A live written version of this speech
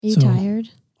Are you tired?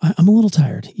 I'm a little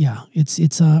tired. Yeah, it's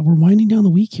we're winding down the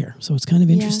week here, so it's kind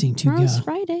of interesting to. Tomorrow's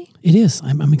Friday. It is.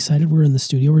 I'm excited. We're in the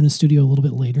studio. We're in the studio a little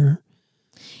bit later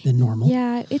than normal.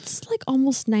 Yeah, it's like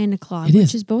almost 9 o'clock, It which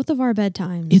is is both of our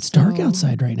bedtimes. It's dark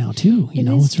outside right now too.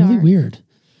 It's dark. really weird.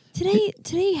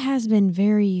 Today has been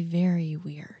very, very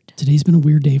weird. Today's been a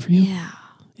weird day for you? Yeah.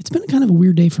 It's been kind of a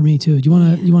weird day for me too. Do you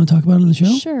want to talk about it on the show?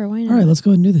 Sure, why not? All right, let's go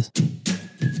ahead and do this.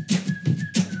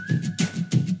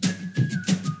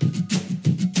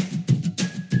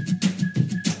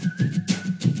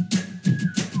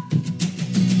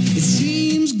 It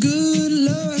seems good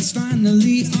luck's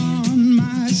finally on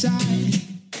my side.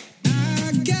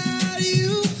 I got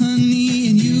you, honey,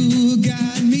 and you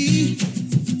got me.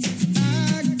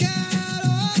 I got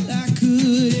all I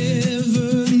could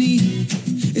ever need.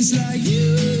 It's like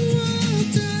you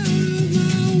walked out of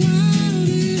my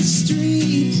wildest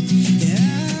dreams.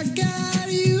 Yeah, I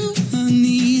got you,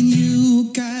 honey, and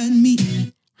you got me.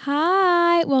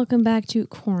 Hi, welcome back to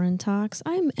Quarant Talks.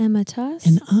 I'm Emma Tuss.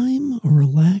 And I'm a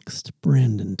relaxed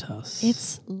Brandon Tuss.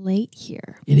 It's late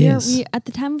here. It is. At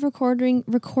the time of recording,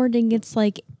 it's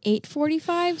like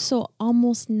 8:45, so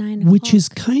almost 9 o'clock. Which is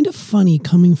kind of funny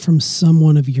coming from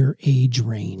someone of your age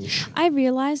range. I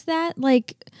realized that,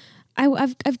 like,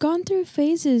 I've gone through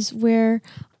phases where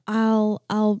I'll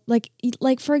like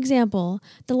for example,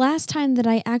 the last time that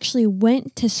I actually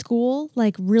went to school,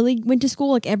 like really went to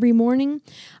school, like every morning,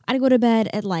 I'd go to bed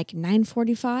at like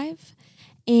 9:45.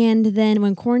 And then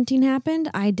when quarantine happened,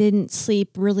 I didn't sleep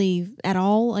really at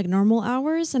all, like normal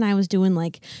hours. And I was doing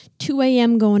like 2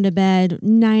 a.m. going to bed,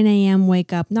 9 a.m.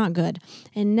 wake up, not good.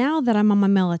 And now that I'm on my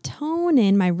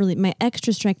melatonin, my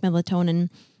extra strength melatonin,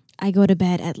 I go to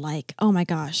bed at like, oh my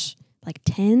gosh, like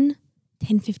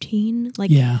 10:15. Like,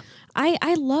 yeah.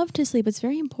 I love to sleep. It's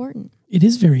very important. It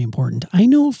is very important. I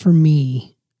know for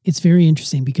me, it's very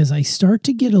interesting because I start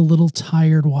to get a little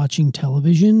tired watching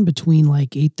television between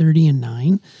like 8:30 and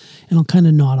 9, and I'll kind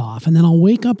of nod off. And then I'll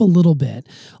wake up a little bit.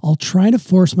 I'll try to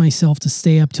force myself to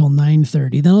stay up till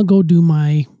 9:30. Then I'll go do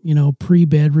my,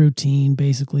 pre-bed routine,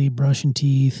 basically brushing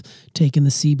teeth, taking the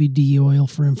CBD oil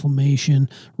for inflammation,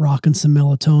 rocking some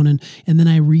melatonin. And then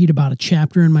I read about a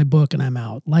chapter in my book and I'm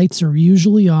out. Lights are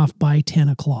usually off by 10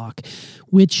 o'clock,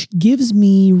 which gives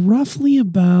me roughly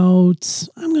about,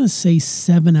 I'm going to say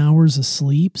 7 hours of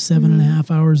sleep,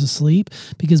 7.5 hours of sleep,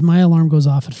 because my alarm goes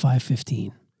off at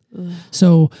 5:15.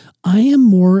 So I am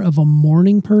more of a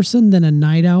morning person than a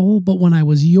night owl. But when I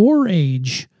was your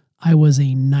age, I was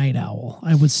a night owl.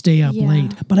 I would stay up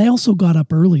late, but I also got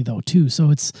up early though too. So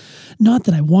it's not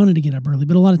that I wanted to get up early,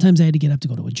 but a lot of times I had to get up to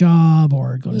go to a job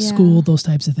or go to school, those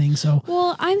types of things. So,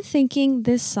 well, I'm thinking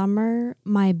this summer,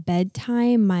 my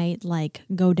bedtime might like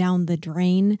go down the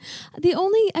drain. I feel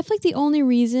like the only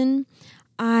reason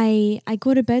I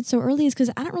go to bed so early is because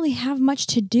I don't really have much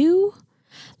to do.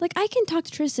 Like, I can talk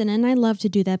to Tristan and I love to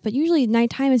do that, but usually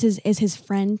nighttime is his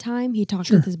friend time. He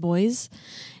talks with his boys.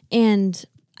 And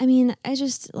I mean,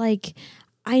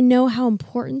 I know how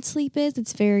important sleep is.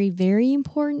 It's very, very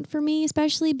important for me,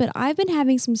 especially, but I've been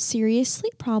having some serious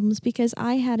sleep problems because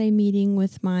I had a meeting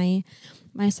with my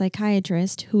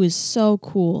psychiatrist, who is so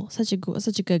cool, such a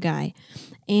good guy.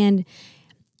 And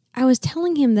I was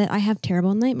telling him that I have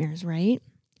terrible nightmares, right?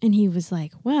 And he was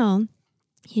like, well,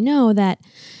 you know that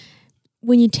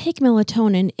when you take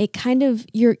melatonin, it kind of,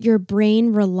 your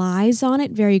brain relies on it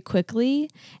very quickly,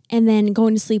 and then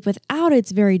going to sleep without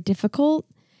it's very difficult.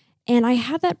 And I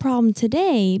had that problem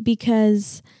today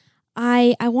because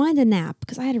I wanted a nap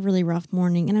because I had a really rough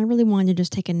morning, and I really wanted to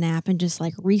just take a nap and just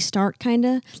like restart, kind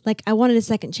of like I wanted a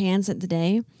second chance at the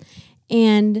day.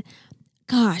 And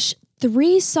gosh,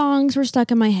 3 songs were stuck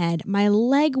in my head. My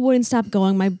leg wouldn't stop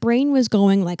going. My brain was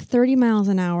going like 30 miles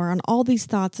an hour on all these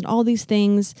thoughts and all these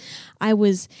things. I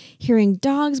was hearing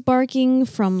dogs barking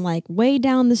from like way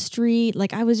down the street.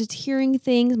 Like, I was just hearing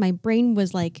things. My brain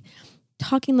was like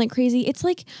talking like crazy. It's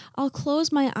like I'll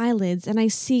close my eyelids and I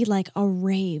see like a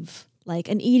rave, like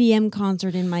an EDM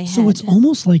concert in my head. So it's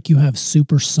almost like you have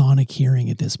supersonic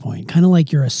hearing at this point, kind of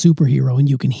like you're a superhero and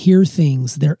you can hear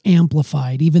things. They're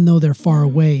amplified, even though they're far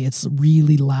away. It's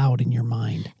really loud in your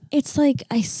mind. It's like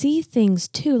I see things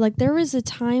too. Like, there was a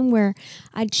time where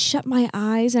I'd shut my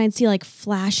eyes and I'd see like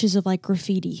flashes of like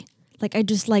graffiti. Like, I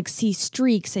just like see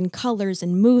streaks and colors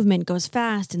and movement goes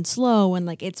fast and slow, and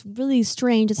like it's really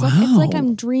strange. It's like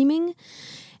I'm dreaming,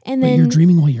 and then you're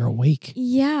dreaming while you're awake.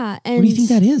 Yeah. And what do you think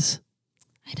that is?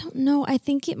 I don't know. I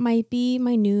think it might be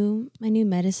my new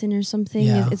medicine or something.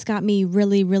 Yeah. It's got me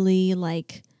really, really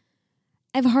like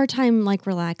I have a hard time like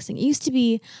relaxing. It used to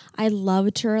be I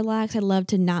love to relax. I love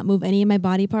to not move any of my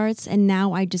body parts, and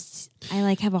now I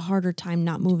like have a harder time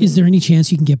not moving. Is there any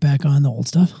chance you can get back on the old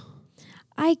stuff?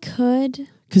 I could,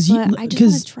 Because but I just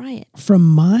want to try it. From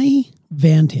my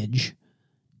vantage,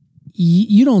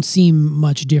 you don't seem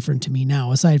much different to me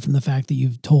now, aside from the fact that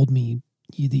you've told me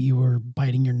that you were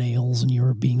biting your nails and you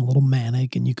were being a little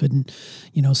manic and you couldn't,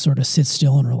 sort of sit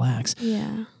still and relax.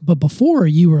 Yeah. But before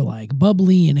you were like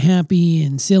bubbly and happy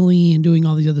and silly and doing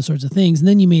all these other sorts of things. And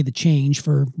then you made the change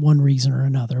for one reason or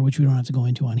another, which we don't have to go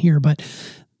into on here. But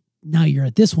now you're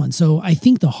at this one. So I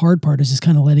think the hard part is just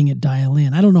kind of letting it dial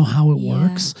in. I don't know how it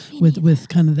works with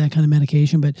kind of that kind of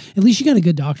medication, but at least you got a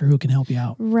good doctor who can help you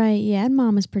out. Right. Yeah. And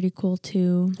Mom is pretty cool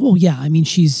too. Well, yeah. I mean,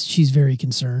 she's very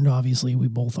concerned. Obviously, we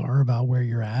both are about where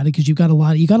you're at because you've got a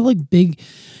lot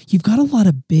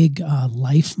of big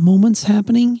life moments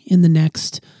happening in the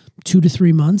next 2 to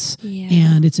 3 months. Yeah.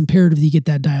 And it's imperative that you get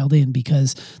that dialed in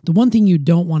because the one thing you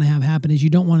don't want to have happen is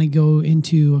you don't want to go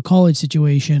into a college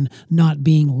situation not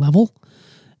being level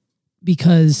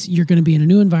because you're going to be in a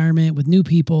new environment with new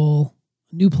people,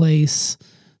 new place.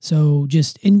 So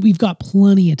and we've got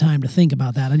plenty of time to think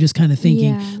about that. I'm just kind of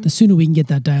thinking the sooner we can get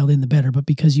that dialed in, the better. But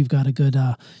because you've got a good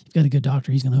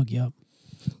doctor, he's going to hook you up.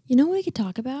 You know what we could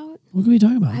talk about? What can we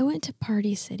talk about? I went to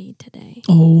Party City today.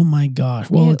 Oh my gosh.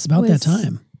 Well, it's about that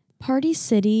time. Party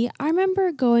City. I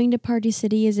remember going to Party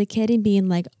City as a kid and being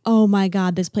like, oh my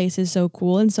God, this place is so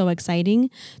cool and so exciting.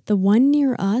 The one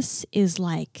near us is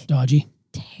like dodgy.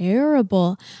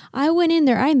 Terrible. I went in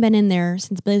there. I haven't been in there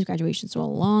since Billy's graduation, so a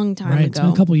long time ago. It's been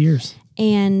a couple of years.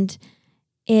 And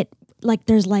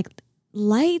there's like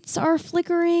lights are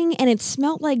flickering and it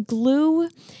smelled like glue.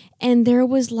 And there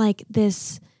was like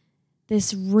this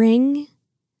ring.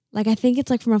 Like, I think it's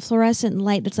like from a fluorescent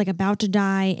light that's like about to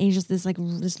die. And it's just this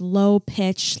low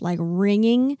pitch, like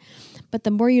ringing. But the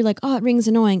more you're like, oh, it rings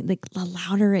annoying, the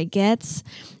louder it gets.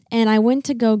 And I went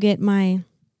to go get my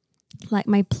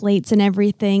plates and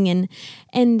everything. And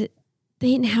they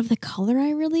didn't have the color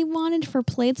I really wanted for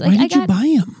plates. Why did you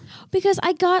buy them? Because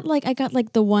I got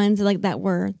the ones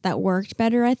that worked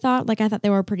better. I thought they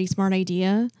were a pretty smart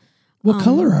idea. What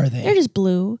color are they? They're just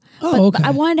blue. Oh, okay. But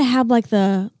I wanted to have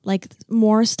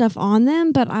more stuff on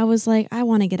them, but I was like, I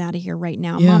want to get out of here right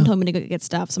now. Yeah. Mom told me to go get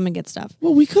stuff, so I'm gonna get stuff.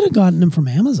 Well, we could have gotten them from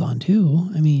Amazon too.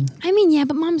 I mean, yeah,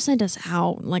 but Mom sent us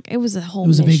out. Like, it was a whole. It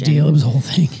was mission. a big deal. It was a whole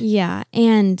thing. Yeah,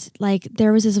 and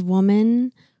there was this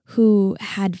woman who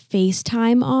had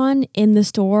FaceTime on in the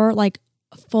store,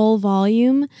 full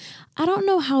volume. I don't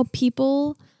know how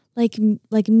people like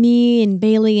me and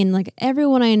Bailey and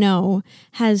everyone I know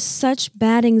has such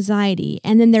bad anxiety.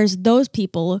 And then there's those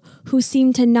people who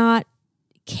seem to not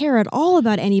care at all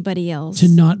about anybody else. To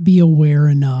not be aware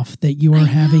enough that you are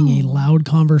having a loud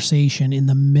conversation in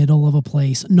the middle of a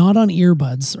place, not on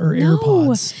earbuds or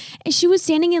AirPods. And she was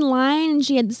standing in line and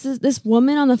she had this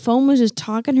woman on the phone was just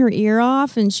talking her ear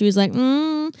off and she was like,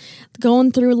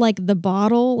 going through the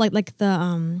bottle,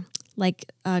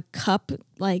 a cup,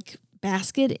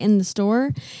 basket in the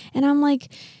store. And I'm like,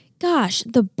 gosh,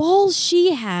 the balls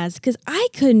she has, because I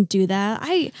couldn't do that.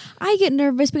 I get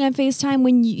nervous being on FaceTime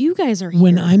when you guys are here.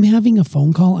 When I'm having a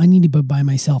phone call, I need to be by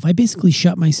myself. I basically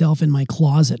shut myself in my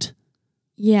closet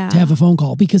to have a phone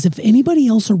call, because if anybody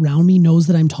else around me knows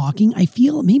that I'm talking, I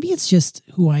feel, maybe it's just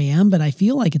who I am, but I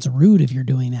feel like it's rude if you're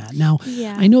doing that. Now,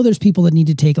 I know there's people that need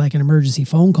to take an emergency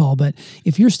phone call, but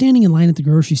if you're standing in line at the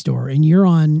grocery store and you're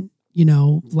on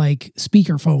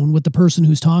speakerphone with the person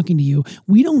who's talking to you,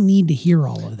 we don't need to hear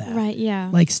all of that. Right, yeah.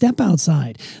 Step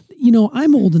outside.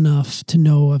 I'm old enough to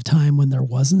know of time when there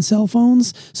wasn't cell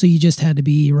phones, so you just had to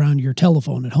be around your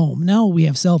telephone at home. Now we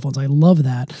have cell phones. I love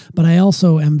that. But I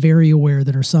also am very aware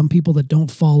that there are some people that don't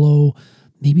follow.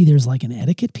 Maybe there's an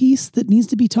etiquette piece that needs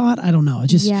to be taught. I don't know.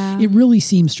 It really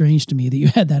seems strange to me that you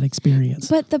had that experience.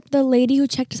 But the lady who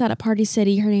checked us out at Party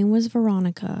City, her name was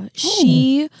Veronica.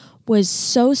 She was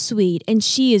so sweet, and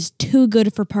she is too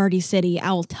good for Party City.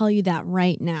 I will tell you that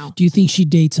right now. Do you think she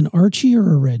dates an Archie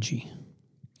or a Reggie?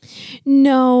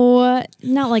 No,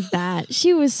 not like that.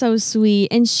 She was so sweet,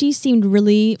 and she seemed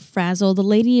really frazzled. The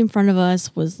lady in front of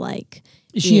us was was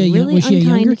she a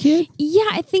younger kid? Yeah,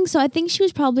 I think so. I think she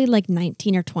was probably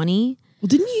 19 or 20. Well,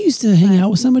 didn't you used to hang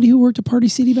out with somebody who worked at Party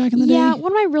City back in the day? Yeah,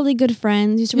 one of my really good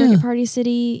friends used to work at Party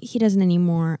City. He doesn't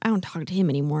anymore. I don't talk to him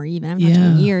anymore even. I haven't talked to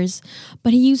him in years.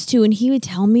 But he used to, and he would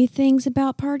tell me things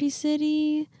about Party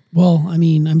City. Well, I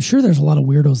mean, I'm sure there's a lot of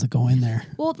weirdos that go in there.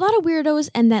 Well, a lot of weirdos,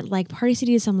 and that like Party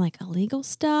City is some like illegal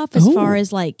stuff as Oh. far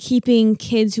as like keeping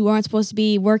kids who aren't supposed to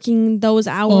be working those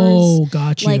hours. Oh,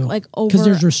 got you. Like over Because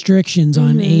there's restrictions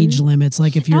on age limits.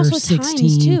 Like if and you're also 16.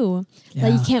 times too. Like Yeah.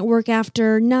 you can't work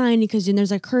after 9 because then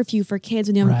there's a curfew for kids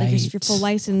when you don't like your Right. full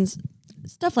license,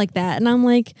 stuff like that. And I'm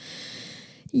like,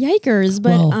 yikers!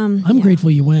 But Well, I'm yeah. grateful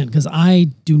you went because I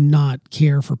do not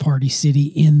care for Party City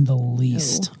in the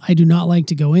least. I do not like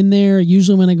to go in there.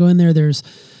 Usually when I go in there,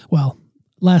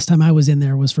 last time I was in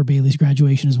there was for Bailey's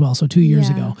graduation as well. So 2 years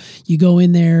Yeah. ago, you go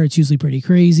in there, it's usually pretty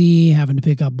crazy, having to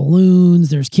pick up balloons.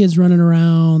 There's kids running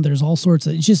around. There's all sorts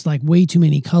of, it's just like way too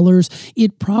many colors.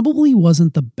 It probably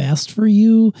wasn't the best for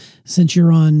you since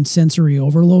you're on sensory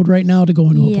overload right now to go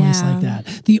into a place Yeah. like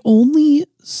that. The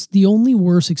only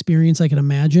worst experience I can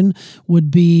imagine would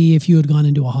be if you had gone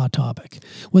into a Hot Topic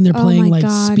when they're Oh playing my like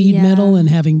God, speed yeah. metal and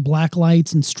having black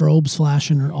lights and strobes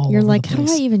flashing all You're over like, the how do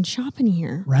place. I even shop in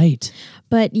here? Right.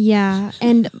 But yeah,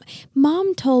 and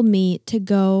Mom told me to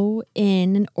go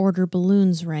in and order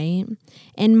balloons, right?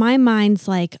 And my mind's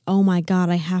like, oh my God,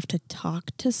 I have to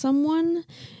talk to someone?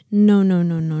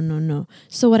 No.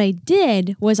 So what I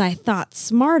did was I thought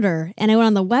smarter and I went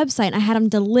on the website and I had them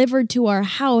delivered to our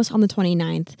house on the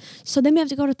 29th. So then we have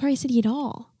to go to Party City at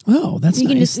all. Oh, that's We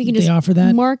nice. can just They offer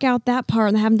that. mark out that part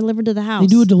and have them delivered to the house. They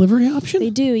do a delivery option? They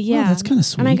do, yeah. Oh, that's kind of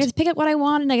sweet. And I get to pick up what I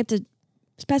want and I get to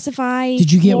specify.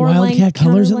 Did you get floor Wildcat length,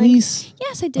 colors counter at length. least?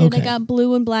 Yes, I did. Okay. I got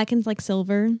blue and black and like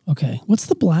silver. Okay. What's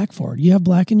the black for? Do you have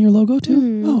black in your logo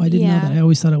too? Oh, I didn't know yeah. that. I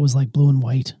always thought it was like blue and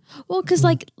white. Well, because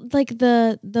like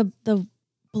the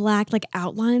black like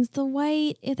outlines the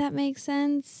white. If that makes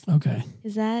sense. Okay.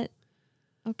 Is that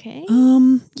okay?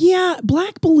 Yeah,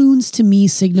 black balloons to me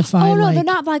signify Oh no, like, they're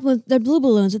not black balloons. They're blue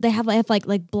balloons. But they have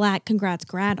like black congrats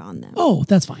grad on them. Oh,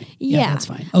 that's fine. Yeah, that's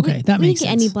fine. Okay, that we makes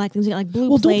didn't get sense. any black things. We got like blue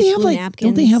Well, don't plates, they have blue like napkins.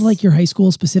 don't they have like your high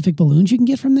school specific balloons you can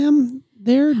get from them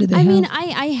there? Did they I have mean,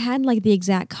 I had like the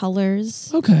exact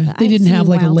colors. Okay. but They I didn't seen have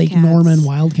like a Lake Wildcats. Norman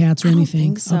Wildcats or I don't anything.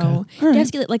 think so. Okay. All You right.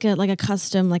 have to get like a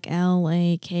custom like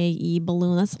LAKE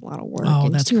balloon. That's a lot of work. Oh,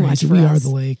 and that's too much crazy. for We are us. the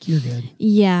lake. You're good.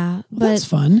 Yeah, Well, but that's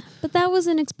fun. But that was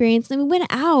an experience. Then we went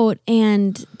out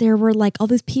and there were like all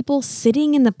these people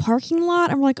sitting in the parking lot.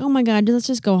 I'm like, oh my God, let's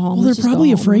just go home. Well, Let's they're just go probably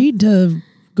home. afraid to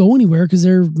go anywhere because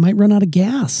they might run out of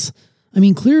gas. I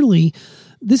mean, clearly,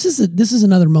 this is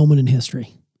another moment in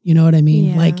history. You know what I mean?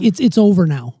 Yeah. Like it's over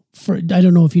now. I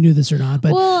don't know if you knew this or not,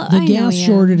 but Well, the I know, gas yeah.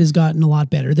 shortage has gotten a lot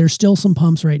better. There's still some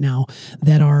pumps right now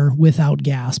that are without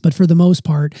gas, but for the most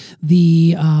part,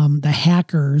 the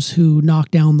hackers who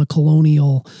knocked down the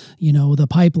Colonial, the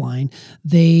pipeline,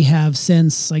 they have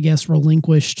since, I guess,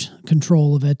 relinquished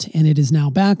control of it, and it is now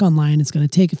back online. It's going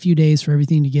to take a few days for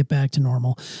everything to get back to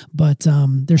normal, but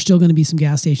there's still going to be some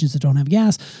gas stations that don't have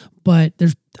gas. But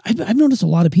I've noticed a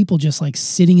lot of people just like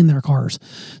sitting in their cars.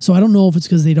 So I don't know if it's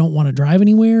because they don't want to drive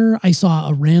anywhere. I saw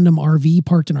a random RV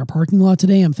parked in our parking lot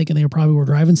today. I'm thinking they probably were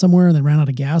driving somewhere and they ran out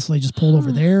of gas. So they just pulled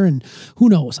over there, and who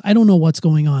knows? I don't know what's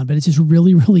going on, but it's just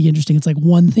really, really interesting. It's like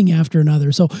one thing after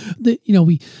another. So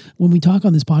when we talk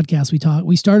on this podcast,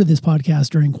 we started this podcast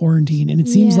during quarantine, and it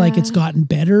seems like it's Yeah. gotten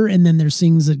better. And then there's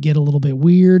things that get a little bit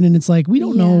weird, and it's like, we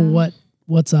don't know Yeah.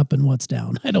 what's up and what's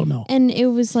down. I don't know. And it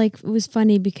was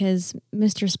funny because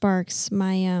Mr. Sparks,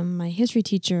 my history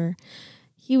teacher,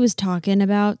 he was talking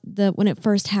about when it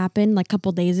first happened like a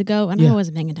couple days ago, and Yeah. I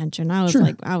wasn't paying attention. I was Sure.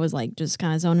 like just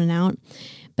kind of zoning out.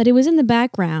 But it was in the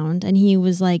background, and he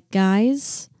was like,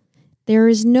 guys, there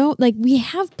is no, we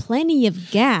have plenty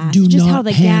of gas. Do just not how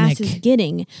the panic. gas is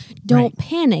getting. Don't Right.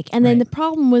 panic. And then Right. the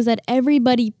problem was that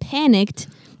everybody panicked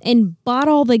and bought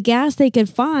all the gas they could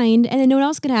find, and then no one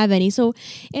else could have any. So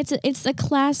it's a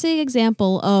classic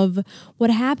example of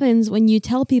what happens when you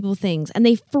tell people things and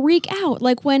they freak out.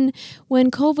 Like when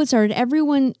COVID started,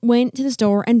 everyone went to the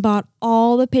store and bought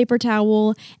all the paper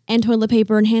towel and toilet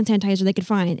paper and hand sanitizer they could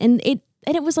find. And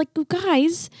it was like, you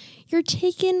guys, you're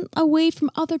taking away from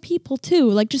other people too.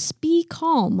 Like, just be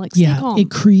calm. Like, stay calm. It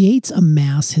creates a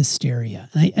mass hysteria.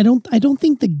 And I don't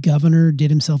think the governor did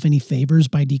himself any favors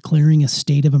by declaring a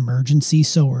state of emergency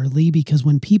so early, because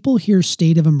when people hear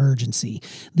state of emergency,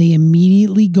 they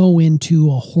immediately go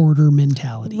into a hoarder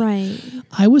mentality. Right.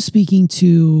 I was speaking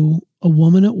to a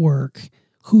woman at work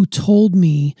who told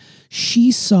me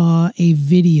she saw a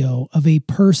video of a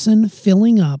person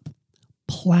filling up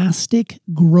plastic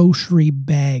grocery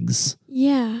bags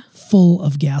Yeah. full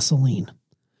of gasoline.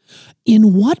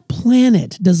 In what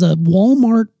planet does a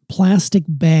Walmart plastic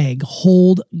bag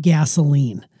hold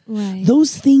gasoline? Right.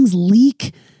 Those things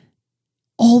leak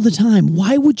all the time.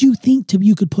 Why would you think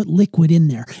you could put liquid in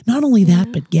there? Not only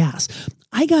that, but gas.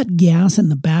 I got gas in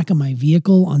the back of my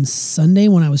vehicle on Sunday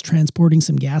when I was transporting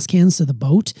some gas cans to the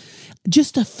boat.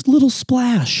 Just a little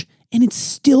splash, and it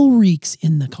still reeks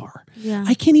in the car. Yeah.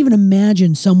 I can't even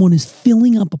imagine someone is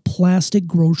filling up a plastic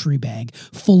grocery bag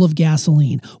full of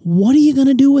gasoline. What are you going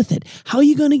to do with it? How are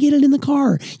you going to get it in the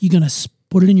car? You going to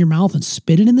put it in your mouth and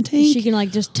spit it in the tank? She can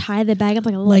like just tie the bag up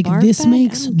like a little Like, barf this bag?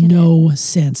 makes I don't get no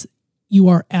sense. You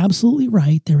are absolutely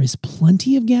right. There is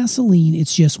plenty of gasoline.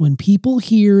 It's just when people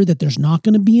hear that there's not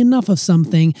going to be enough of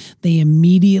something, they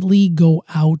immediately go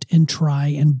out and try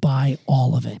and buy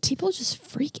all of it. People just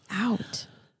freak out.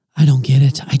 I don't get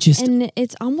it. And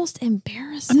it's almost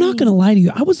embarrassing. I'm not going to lie to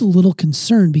you. I was a little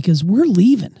concerned because we're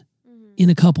leaving in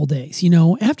a couple days. You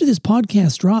know, after this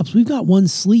podcast drops, we've got one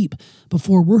sleep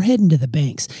before we're heading to the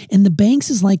Banks. And the Banks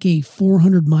is like a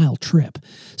 400-mile trip.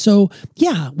 So,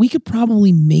 yeah, we could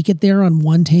probably make it there on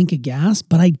one tank of gas,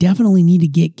 but I definitely need to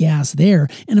get gas there.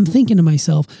 And I'm thinking to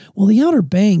myself, well, the Outer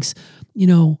Banks, you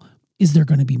know, is there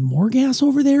going to be more gas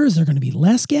over there? Is there going to be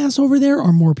less gas over there?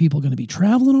 Are more people going to be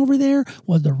traveling over there?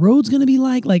 What the road's going to be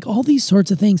like? Like all these sorts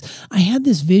of things. I had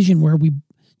this vision where we,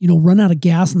 you know, run out of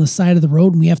gas on the side of the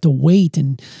road and we have to wait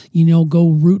and, you know, go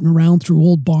rooting around through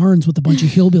old barns with a bunch of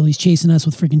hillbillies chasing us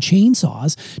with freaking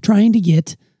chainsaws, trying to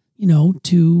get, you know,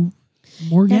 to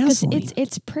more gasoline.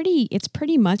 It's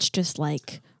pretty much just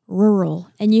like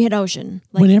rural and you hit ocean.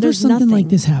 Like, Whenever there's something nothing. like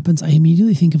this happens, I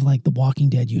immediately think of like the Walking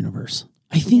Dead universe.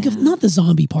 I think of not the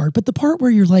zombie part, but the part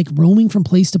where you're like roaming from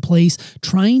place to place,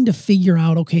 trying to figure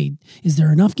out, okay, is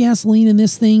there enough gasoline in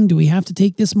this thing? Do we have to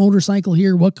take this motorcycle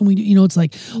here? What can we do? You know, it's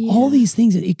like all these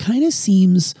things. It kind of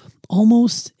seems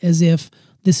almost as if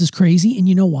this is crazy. And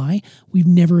you know why? We've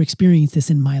never experienced this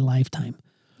in my lifetime.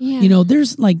 Yeah. You know,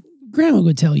 there's like, Grandma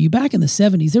would tell you back in the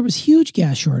 70s, there was huge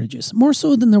gas shortages, more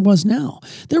so than there was now.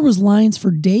 There was lines for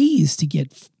days to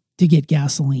get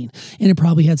gasoline. And it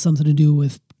probably had something to do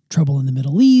with trouble in the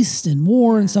Middle East and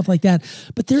war and stuff like that.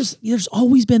 But there's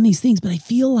always been these things. But I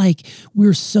feel like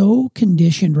we're so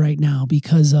conditioned right now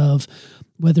because of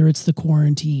whether it's the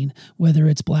quarantine, whether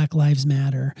it's Black Lives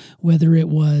Matter, whether it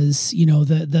was, you know,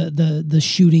 the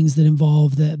shootings that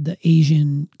involve the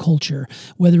Asian culture,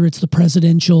 whether it's the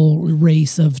presidential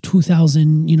race of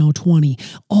 2020,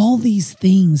 all these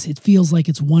things, it feels like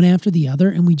it's one after the other.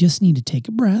 And we just need to take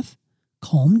a breath,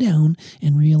 calm down,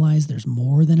 and realize there's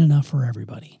more than enough for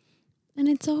everybody. And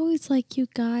it's always like, you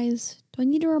guys, do I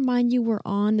need to remind you we're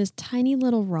on this tiny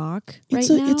little rock now?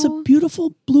 It's a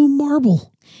beautiful blue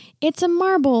marble. It's a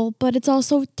marble, but it's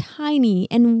also tiny,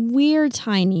 and we're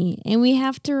tiny. And we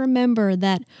have to remember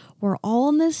that we're all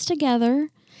in this together.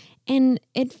 And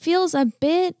it feels a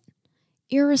bit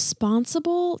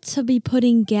irresponsible to be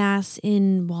putting gas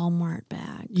in Walmart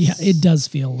bags. Yeah, it does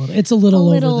feel a little. It's a little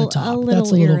over the top.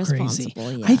 That's a little crazy.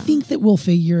 Yeah. I think that we'll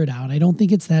figure it out. I don't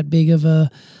think it's that big of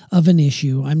an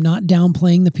issue. I'm not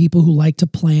downplaying the people who like to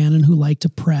plan and who like to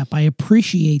prep. I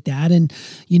appreciate that, and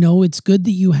you know, it's good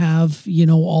that you have, you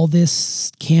know, all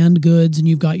this canned goods and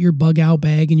you've got your bug out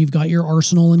bag and you've got your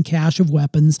arsenal and cache of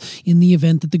weapons in the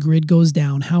event that the grid goes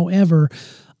down. However,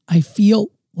 I feel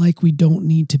like we don't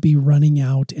need to be running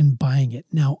out and buying it.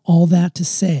 Now, all that to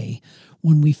say,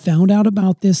 when we found out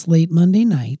about this late Monday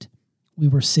night, we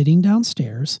were sitting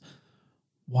downstairs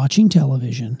watching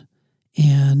television,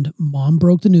 and Mom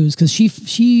broke the news because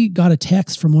she got a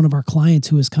text from one of our clients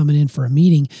who was coming in for a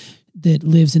meeting that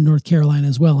lives in North Carolina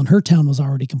as well, and her town was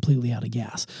already completely out of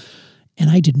gas. And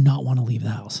I did not want to leave the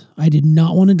house. I did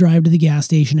not want to drive to the gas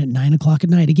station at 9 o'clock at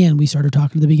night. Again, we started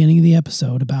talking at the beginning of the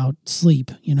episode about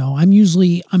sleep. You know,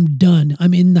 I'm done.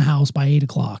 I'm in the house by 8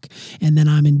 o'clock, and then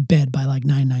I'm in bed by like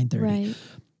 9:30. Right.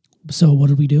 So what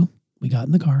did we do? We got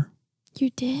in the car. You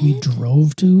did? We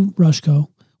drove to Rushco.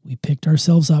 We picked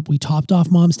ourselves up. We topped off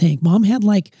Mom's tank. Mom had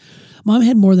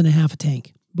more than a half a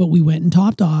tank. But we went and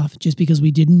topped off just because we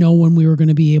didn't know when we were going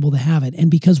to be able to have it. And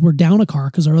because we're down a car,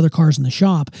 because our other car's in the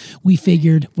shop, we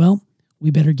figured, well,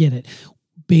 we better get it.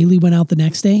 Bailey went out the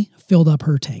next day, filled up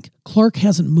her tank. Clark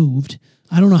hasn't moved.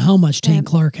 I don't know how much tank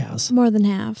Clark has. More than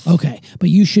half. Okay, but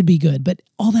you should be good. But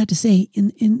all that to say,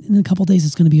 in a couple of days,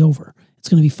 it's going to be over. It's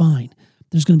going to be fine.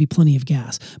 There's going to be plenty of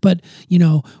gas. But, you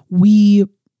know,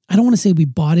 I don't want to say we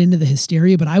bought into the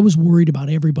hysteria, but I was worried about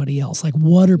everybody else. Like,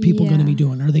 what are people going to be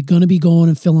doing? Are they going to be going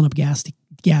and filling up gas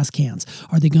cans?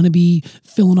 Are they going to be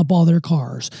filling up all their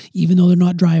cars, even though they're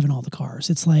not driving all the cars?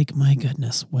 It's like, my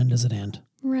goodness, when does it end?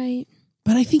 Right.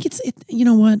 But I think you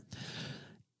know what?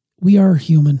 We are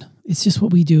human. It's just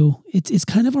what we do. It's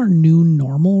kind of our new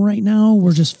normal right now.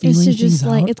 We're just feeling things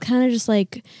out. It's kind of just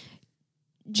like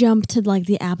jump to like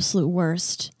the absolute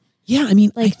worst. Yeah, I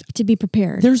mean, to be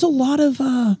prepared. There's a lot of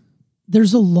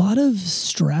there's a lot of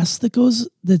stress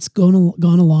that's gone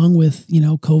along with,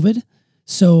 COVID.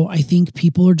 So I think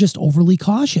people are just overly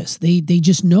cautious. They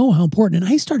just know how important.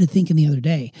 And I started thinking the other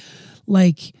day,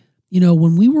 like,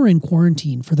 when we were in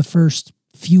quarantine for the first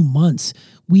few months,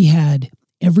 we had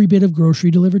every bit of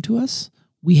grocery delivered to us.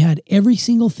 We had every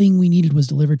single thing we needed was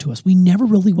delivered to us. We never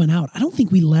really went out. I don't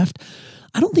think we left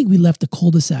the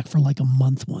cul-de-sac for like a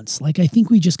month once. Like, I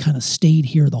think we just kind of stayed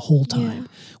here the whole time. Yeah.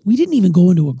 We didn't even go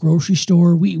into a grocery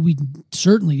store. We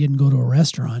certainly didn't go to a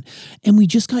restaurant. And we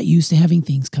just got used to having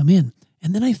things come in.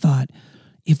 And then I thought,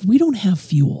 if we don't have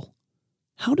fuel,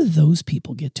 how do those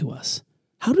people get to us?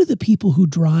 How do the people who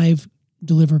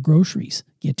deliver groceries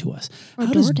get to us? Or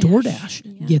how does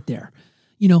DoorDash get there?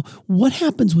 What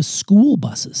happens with school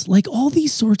buses? Like, all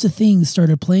these sorts of things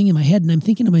started playing in my head. And I'm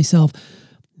thinking to myself,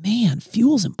 man,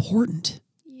 fuel's important.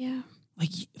 Yeah. Like,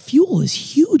 fuel is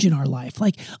huge in our life.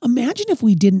 Like, imagine if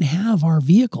we didn't have our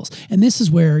vehicles. And this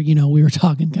is where, we were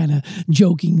talking kind of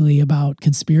jokingly about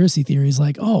conspiracy theories.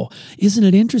 Like, oh, isn't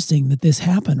it interesting that this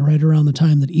happened right around the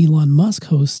time that Elon Musk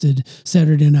hosted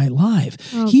Saturday Night Live?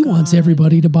 He wants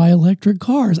everybody to buy electric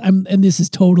cars. And this is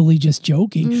totally just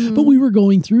joking. But we were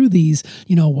going through these,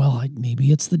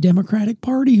 maybe it's the Democratic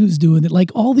Party who's doing it. Like,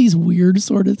 all these weird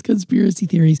sort of conspiracy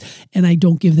theories. And I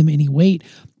don't give them any weight.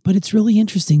 But it's really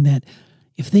interesting that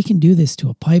if they can do this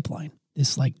to a pipeline,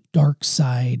 this like dark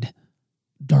side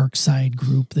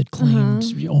group that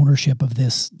claims ownership of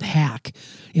this hack,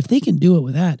 if they can do it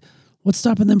with that, what's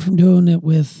stopping them from doing it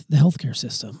with the healthcare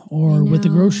system or with the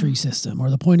grocery system or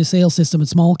the point of sale system at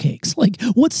Small Cakes? Like,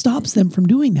 what stops them from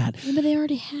doing that? Maybe they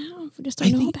already have. We just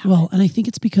don't know about it. And I think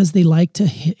it's because they like to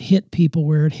hit people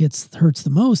where it hurts the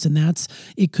most. And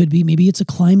it could be, maybe it's a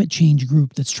climate change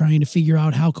group that's trying to figure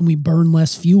out how can we burn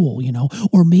less fuel,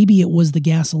 or maybe it was the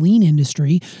gasoline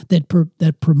industry that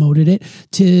promoted it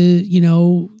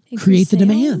to, create the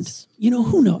demand.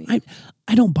 Who knows?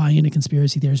 I don't buy into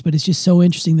conspiracy theories, but it's just so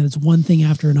interesting that it's one thing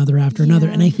after another.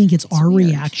 And I think it's our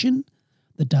reaction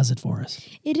that does it for us.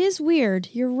 It is weird.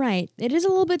 You're right. It is a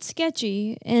little bit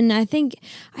sketchy. And I think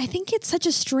it's such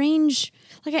a strange,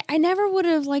 like, I never would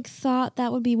have thought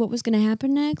that would be what was going to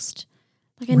happen next.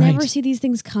 Like, I never see these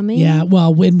things coming. Yeah.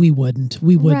 Well, when we wouldn't.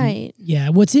 Right. Yeah.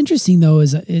 What's interesting though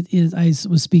is I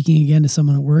was speaking again to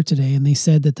someone at work today, and they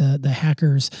said that the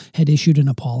hackers had issued an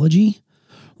apology.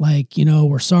 Like,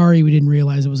 we're sorry, we didn't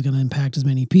realize it was going to impact as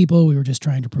many people. We were just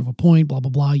trying to prove a point, blah,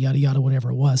 blah, blah, yada, yada, whatever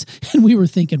it was. And we were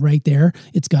thinking right there,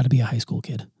 it's got to be a high school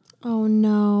kid. Oh,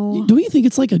 no. Don't you think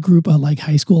it's like a group of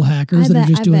high school hackers I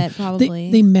bet,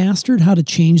 probably. They mastered how to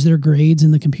change their grades in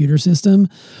the computer system.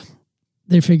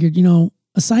 They figured,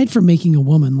 aside from making a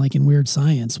woman like in Weird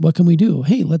Science, what can we do?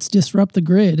 Hey, let's disrupt the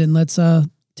grid and let's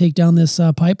take down this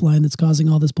pipeline that's causing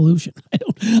all this pollution.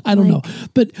 I don't know.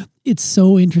 But it's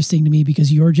so interesting to me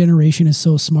because your generation is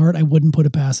so smart. I wouldn't put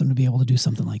it past them to be able to do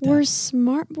something like that. We're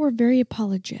smart. We're very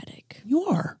apologetic. You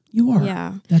are.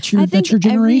 Yeah. That's your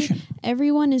generation.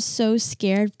 Everyone is so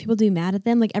scared people to be mad at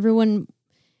them. Like, everyone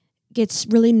gets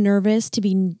really nervous to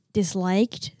be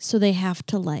disliked. So they have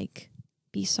to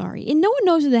be sorry. And no one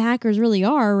knows who the hackers really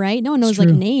are, right? No one knows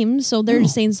names. So they're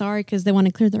just saying sorry because they want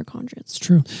to clear their conscience. It's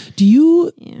true. Do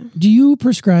you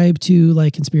prescribe to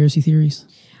conspiracy theories?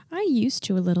 I used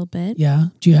to a little bit. Yeah.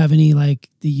 Do you have any that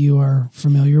you are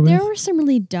familiar with? There were some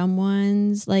really dumb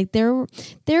ones. Like there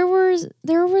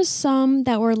was some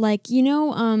that were like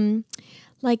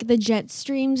the jet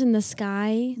streams in the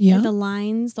sky, the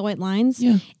lines, the white lines.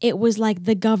 Yeah. It was like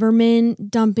the government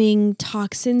dumping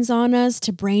toxins on us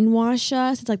to brainwash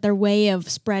us. It's like their way of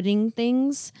spreading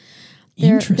things.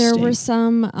 There were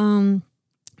some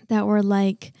that were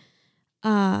like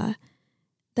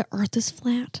the earth is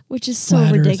flat, which is so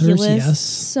ridiculous. Earthers, yes.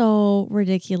 So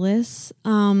ridiculous.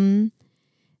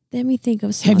 Let me think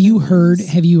of some. Have you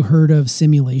heard of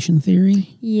simulation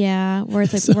theory? Yeah, where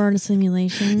it's like we're in a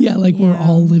simulation. Yeah, we're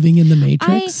all living in the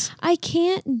Matrix. I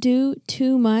can't do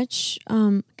too much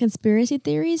conspiracy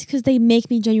theories because they make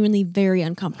me genuinely very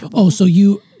uncomfortable. Oh, so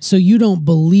you don't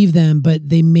believe them, but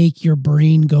they make your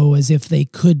brain go as if they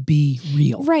could be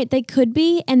real. Right, they could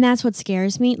be, and that's what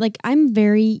scares me. Like, I'm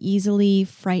very easily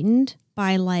frightened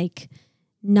by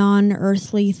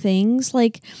non-earthly things.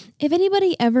 Like, if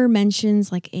anybody ever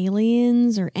mentions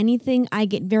aliens or anything, I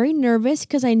get very nervous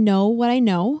because I know what I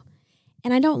know,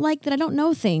 and I don't like that I don't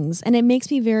know things, and it makes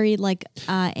me very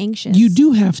anxious. You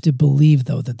do have to believe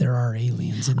though that there are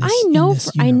aliens in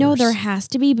this. I know there has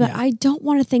to be, but I don't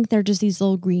want to think they're just these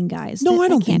little green guys. No, I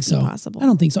don't think so. Possible. I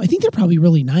don't think so. I think they're probably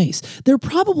really nice. They're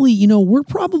probably, we're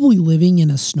probably living in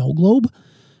a snow globe.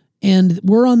 and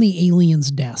we're on the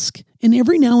alien's desk. And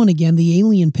every now and again, the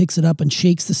alien picks it up and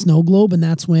shakes the snow globe, and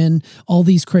that's when all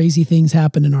these crazy things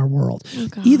happen in our world. Oh,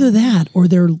 God. Either that, or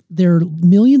they're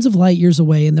millions of light years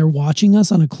away, and they're watching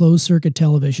us on a closed circuit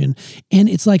television, and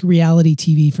it's like reality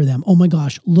TV for them. Oh my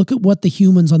gosh, look at what the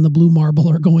humans on the Blue Marble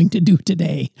are going to do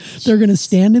today. They're going to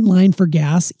stand in line for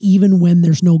gas even when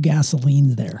there's no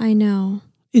gasoline there. I know.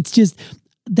 It's just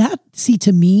that. See,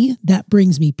 to me, that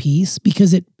brings me peace,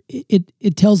 because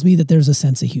it tells me that there's a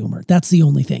sense of humor. That's the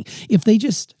only thing. If they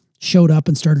just showed up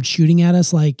and started shooting at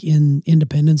us like in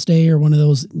Independence Day or one of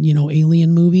those,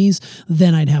 alien movies,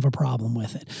 then I'd have a problem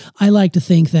with it. I like to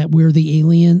think that we're the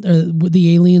alien.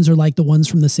 The aliens are like the ones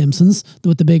from The Simpsons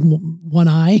with the big one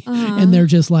eye, and they're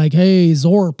just like, "Hey,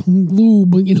 Zorp,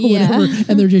 gloob," whatever,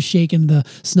 and they're just shaking the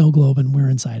snow globe, and we're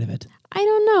inside of it. I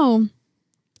don't know.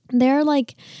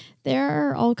 There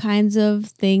are all kinds of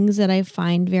things that I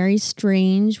find very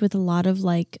strange with a lot of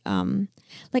like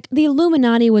the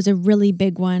Illuminati was a really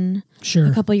big one. Sure.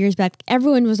 A couple of years back.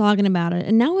 Everyone was talking about it,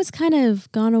 and now it's kind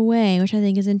of gone away, which I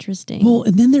think is interesting. Well,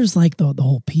 and then there's like the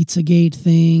whole Pizzagate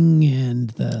thing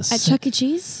and at Chuck E.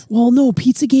 Cheese? Well, no,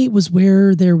 Pizzagate was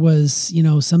where there was,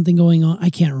 something going on. I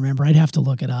can't remember. I'd have to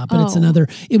look it up. But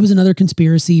it was another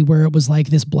conspiracy where it was like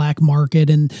this black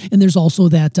market, and there's also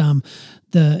that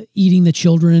the eating the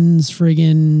children's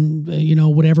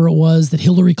friggin', whatever it was that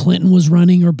Hillary Clinton was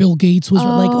running or Bill Gates was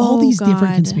like all these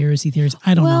different conspiracy theories.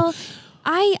 I don't know.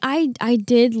 I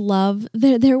did love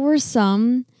there were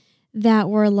some that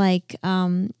were like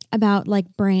about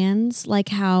like brands, like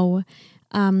how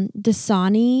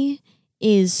Dasani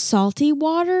is salty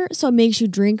water, so it makes you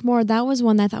drink more. That was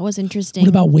one that I thought was interesting. What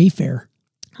about Wayfair?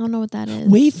 I don't know what that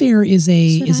is. Wayfair is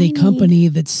a company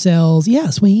that sells,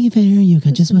 Wayfair, you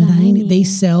got just what I need. They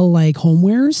sell like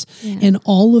homewares, and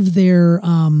all of their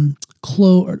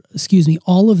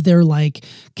all of their like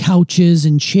couches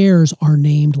and chairs are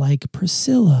named like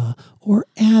Priscilla or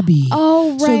Abby.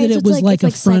 Oh, right. So that it was like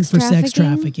a front for sex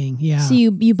trafficking. Yeah. So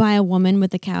you buy a woman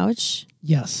with a couch?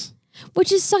 Yes.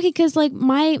 Which is sucky because like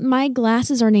my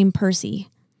glasses are named Percy.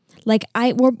 Like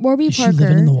Warby Is Parker. she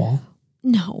living in the wall?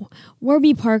 No,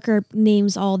 Warby Parker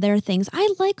names all their things. I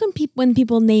like when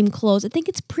people name clothes. I think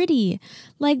it's pretty.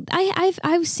 Like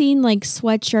I've seen like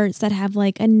sweatshirts that have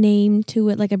like a name to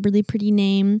it, like a really pretty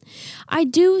name. I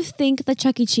do think the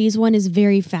Chuck E. Cheese one is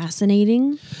very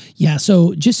fascinating. Yeah.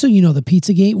 So just so you know, the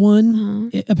Pizzagate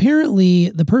one,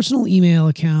 apparently the personal email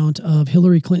account of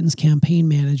Hillary Clinton's campaign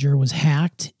manager was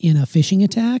hacked in a phishing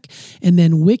attack, and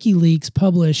then WikiLeaks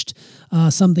published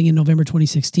something in November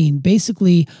 2016.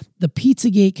 Basically, the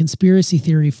Pizzagate conspiracy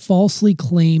theory falsely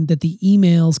claimed that the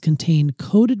emails contained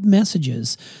coded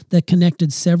messages that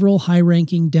connected several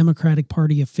high-ranking Democratic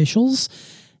Party officials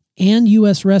and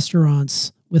U.S.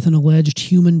 restaurants with an alleged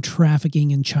human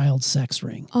trafficking and child sex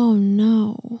ring. Oh,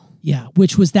 no. Yeah,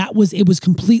 it was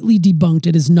completely debunked.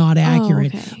 It is not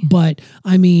accurate. Okay. But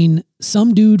I mean,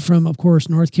 some dude from, of course,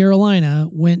 North Carolina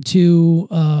went to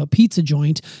a pizza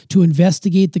joint to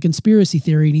investigate the conspiracy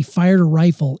theory, and he fired a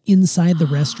rifle inside the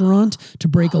restaurant to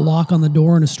break a lock on the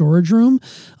door in a storage room.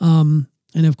 And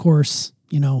of course,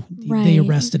 they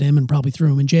arrested him and probably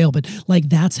threw him in jail. But like,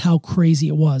 that's how crazy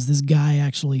it was. This guy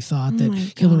actually thought that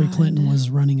Hillary Clinton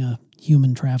was running a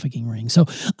human trafficking ring. So,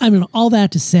 I mean, all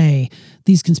that to say,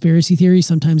 these conspiracy theories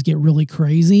sometimes get really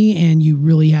crazy, and you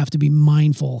really have to be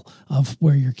mindful of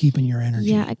where you're keeping your energy.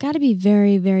 Yeah, I got to be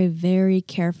very, very, very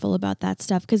careful about that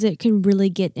stuff because it can really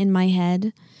get in my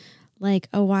head. Like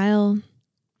a while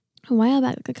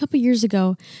back, a couple years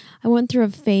ago, I went through a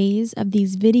phase of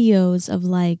these videos of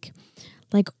like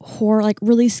horror, like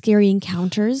really scary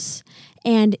encounters.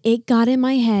 And it got in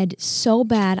my head so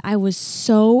bad. I was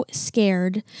so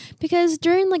scared because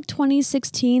during like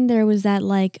 2016, there was that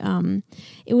like,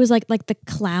 it was like the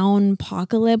clown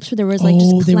apocalypse where there was like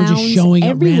just clowns they were just showing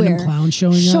everywhere. up, random clowns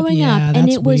showing up. Yeah, and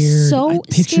that's it was weird. so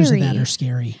Pictures scary. of that are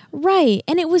scary. Right.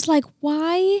 And it was like,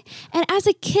 why? And as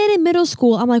a kid in middle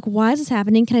school, I'm like, why is this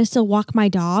happening? Can I still walk my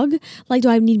dog? Like, do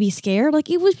I need to be scared? Like,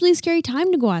 it was really scary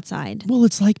time to go outside. Well,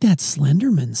 it's like that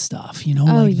Slenderman stuff, yeah.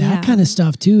 that kind of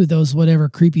stuff too. Those whatever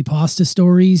creepypasta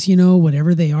stories,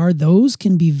 whatever they are, those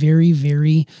can be very,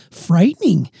 very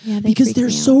frightening because they're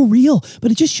so real.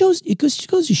 But it just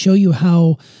goes to show you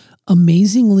how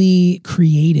amazingly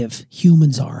creative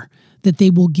humans are. That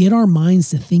they will get our minds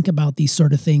to think about these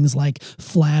sort of things like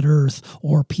flat earth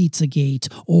or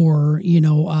Pizzagate or,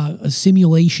 a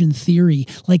simulation theory.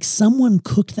 Like someone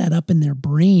cooked that up in their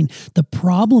brain. The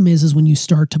problem is when you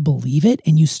start to believe it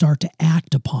and you start to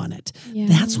act upon it. Yeah.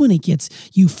 That's when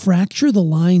you fracture the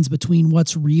lines between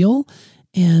what's real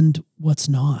and what's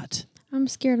not. I'm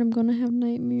scared I'm going to have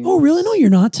nightmares. Oh, really? No, you're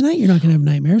not tonight. You're not going to have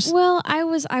nightmares. Well, I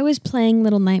was playing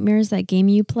Little Nightmares, that game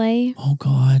you play. Oh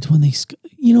God, when they,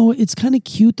 it's kind of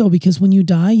cute though, because when you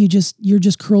die, you're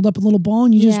just curled up in a little ball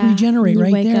and you just regenerate you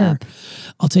right wake there. up.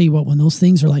 I'll tell you what, when those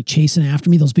things are like chasing after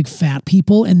me, those big fat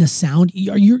people, and the sound,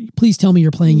 please tell me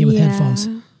you're playing it with headphones.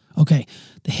 Okay,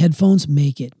 the headphones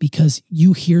make it because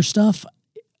you hear stuff.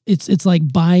 It's like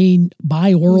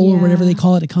binaural or whatever they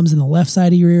call it. It comes in the left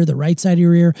side of your ear, the right side of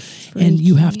your ear, and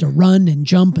you have to run and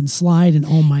jump and slide. And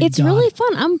oh my God, it's really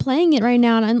fun. I'm playing it right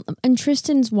now, and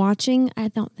Tristan's watching. I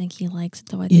don't think he likes it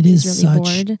though. I think it is he's really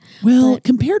bored. Well,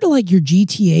 compared to like your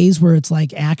GTAs where it's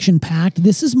like action packed,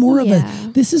 this is more of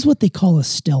this is what they call a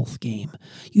stealth game.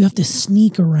 You have to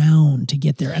sneak around to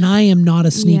get there. And I am not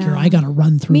a sneaker. I got to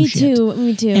run through shit.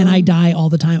 Me too. And I die all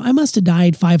the time. I must have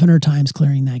died 500 times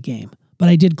clearing that game. But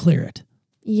I did clear it.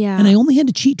 Yeah. And I only had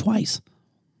to cheat twice.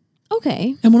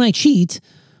 Okay. And when I cheat,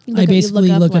 I basically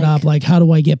look it up, like, how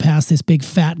do I get past this big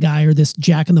fat guy or this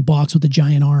Jack in the Box with the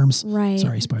giant arms? Right.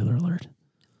 Sorry, spoiler alert.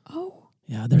 Oh.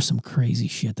 Yeah, there's some crazy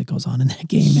shit that goes on in that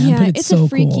game, man. Yeah, But it's so a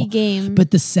freaky cool. game.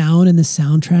 But the sound and the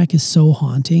soundtrack is so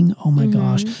haunting. Oh my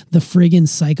gosh. The friggin'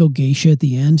 psycho geisha at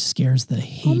the end scares the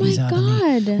Hades out of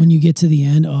me. When you get to the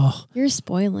end, You're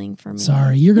spoiling for me.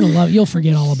 Sorry, you're going to love it. You'll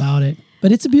forget all about it.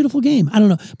 But it's a beautiful game. I don't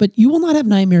know. But you will not have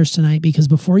nightmares tonight because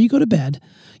before you go to bed,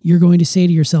 you're going to say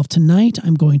to yourself, tonight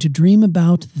I'm going to dream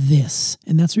about this.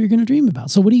 And that's what you're going to dream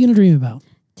about. So what are you going to dream about?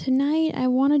 Tonight I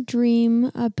want to dream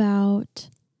about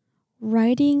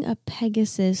riding a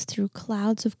Pegasus through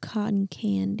clouds of cotton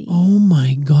candy. Oh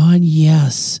my God,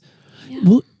 yes. Yeah.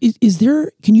 Well,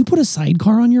 can you put a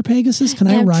sidecar on your Pegasus? Can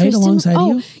I ride alongside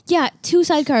you? Yeah, 2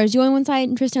 sidecars. You on one side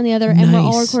and Tristan on the other, and we're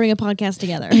all recording a podcast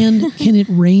together. And can it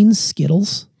rain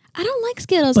Skittles? I don't like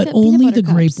Skittles. But only the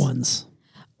grape ones.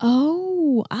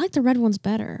 Oh, I like the red ones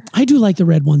better. I do like the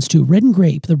red ones too. Red and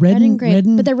grape. The red and grape.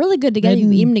 But they're really good together.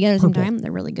 You eat them together at the same time.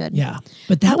 They're really good. Yeah.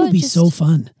 But that would be so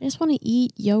fun. I just want to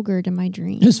eat yogurt in my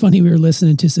dream. It was funny. We were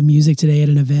listening to some music today at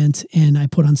an event, and I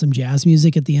put on some jazz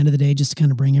music at the end of the day just to kind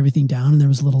of bring everything down. And there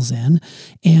was a little zen.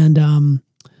 And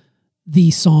the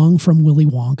song from Willy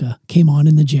Wonka came on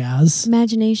in the jazz.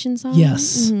 Imagination song?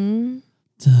 Yes. Mm-hmm.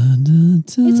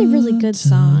 It's a really good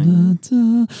song.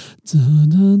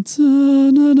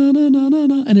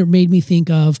 And it made me think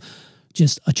of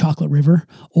just a chocolate river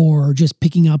or just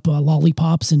picking up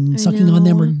lollipops and sucking on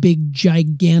them or big,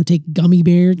 gigantic gummy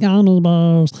bears.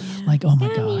 Like, oh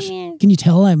my gosh. Can you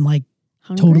tell I'm like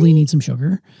totally need some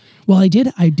sugar? Well, I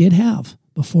did have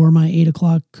before my 8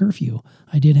 o'clock curfew.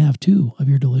 I did have 2 of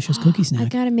your delicious cookie snack. I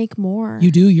gotta make more.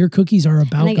 You do. Your cookies are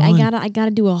about gone. I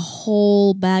gotta do a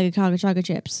whole bag of chocolate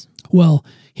chips. Well,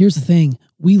 here's the thing.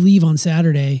 We leave on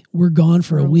Saturday. We're gone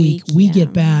for a week. We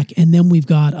get back, and then we've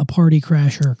got a party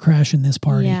crasher crashing this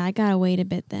party. Yeah, I gotta wait a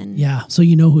bit then. Yeah, so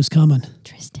you know who's coming.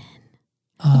 Tristan.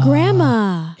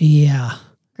 Grandma. Yeah.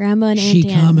 Grandma and Aunt She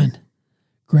Ann. coming.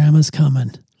 Grandma's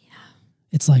coming. Yeah.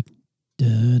 It's like,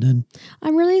 dun,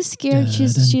 I'm really scared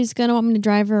she's gonna want me to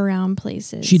drive her around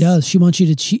places. She does. She wants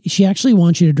you to. She actually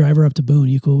wants you to drive her up to Boone.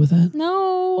 You cool with that?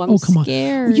 No, I'm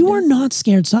scared. On. You are not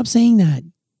scared. Stop saying that.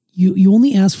 You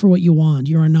only ask for what you want.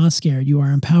 You are not scared. You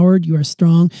are empowered. You are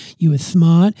strong. You are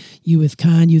smart. You are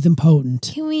kind. You are impotent.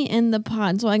 Can we end the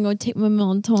pod so I can go take my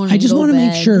melatonin? I just want to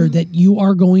make sure that you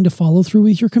are going to follow through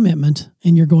with your commitment,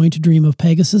 and you're going to dream of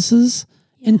Pegasuses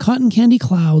and cotton candy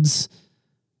clouds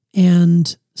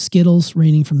and Skittles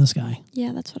raining from the sky.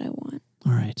 Yeah, that's what I want.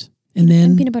 All right. And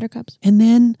then peanut butter cups. And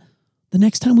then the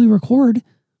next time we record,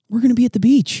 we're going to be at the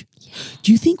beach. Yeah.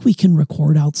 Do you think we can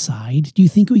record outside? Do you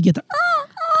think we get the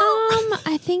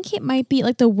I think it might be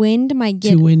like the wind might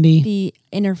get too windy. The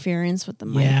interference with the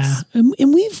mics. Yeah.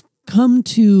 And we've come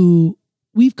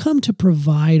to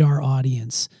provide our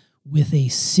audience with a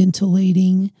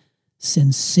scintillating,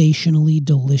 sensationally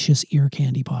delicious ear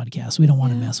candy podcast. We don't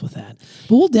want to mess with that.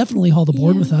 But we'll definitely haul the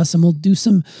board with us, and we'll do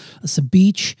some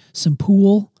beach, some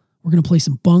pool. We're going to play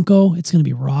some bunko. It's going to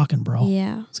be rocking, bro.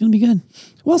 Yeah. It's going to be good.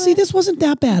 Well, see, this wasn't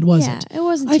that bad, was it? Yeah, it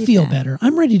wasn't I too feel bad. better.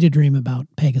 I'm ready to dream about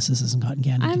Pegasuses and cotton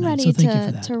candy I'm tonight, ready so thank you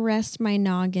for that. to rest my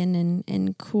noggin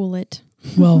and cool it.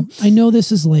 Well, I know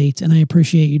this is late, and I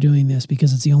appreciate you doing this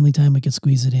because it's the only time we could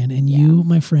squeeze it in. And you,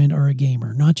 my friend, are a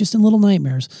gamer, not just in Little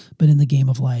Nightmares, but in the game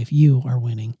of life. You are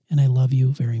winning, and I love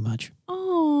you very much.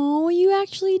 Oh, you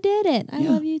actually did it. I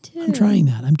love you too. I'm trying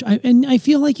that. And I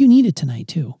feel like you need it tonight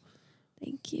too.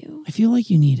 Thank you. I feel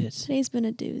like you need it. Today's been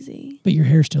a doozy. But your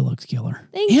hair still looks killer.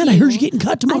 Thank you. And I heard you're getting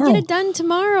cut tomorrow. I get it done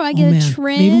tomorrow. I get a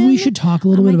trim. Maybe we should talk a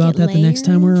little bit about that the next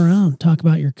time we're around. Talk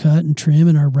about your cut and trim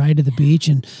and our ride to the beach,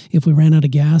 and if we ran out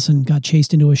of gas and got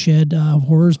chased into a shed of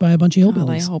horrors by a bunch of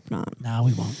hillbillies. I hope not. No,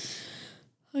 we won't.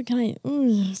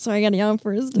 Sorry, I got to yawn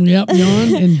first. Yep,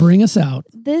 yawn and bring us out.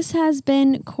 This has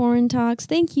been Corn Talks.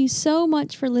 Thank you so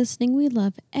much for listening. We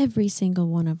love every single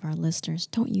one of our listeners.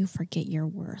 Don't you forget your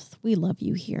worth. We love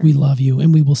you here. We love you,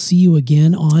 and we will see you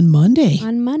again on Monday.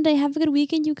 On Monday. Have a good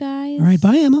weekend, you guys. All right,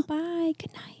 bye, Emma. Bye.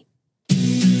 Good night.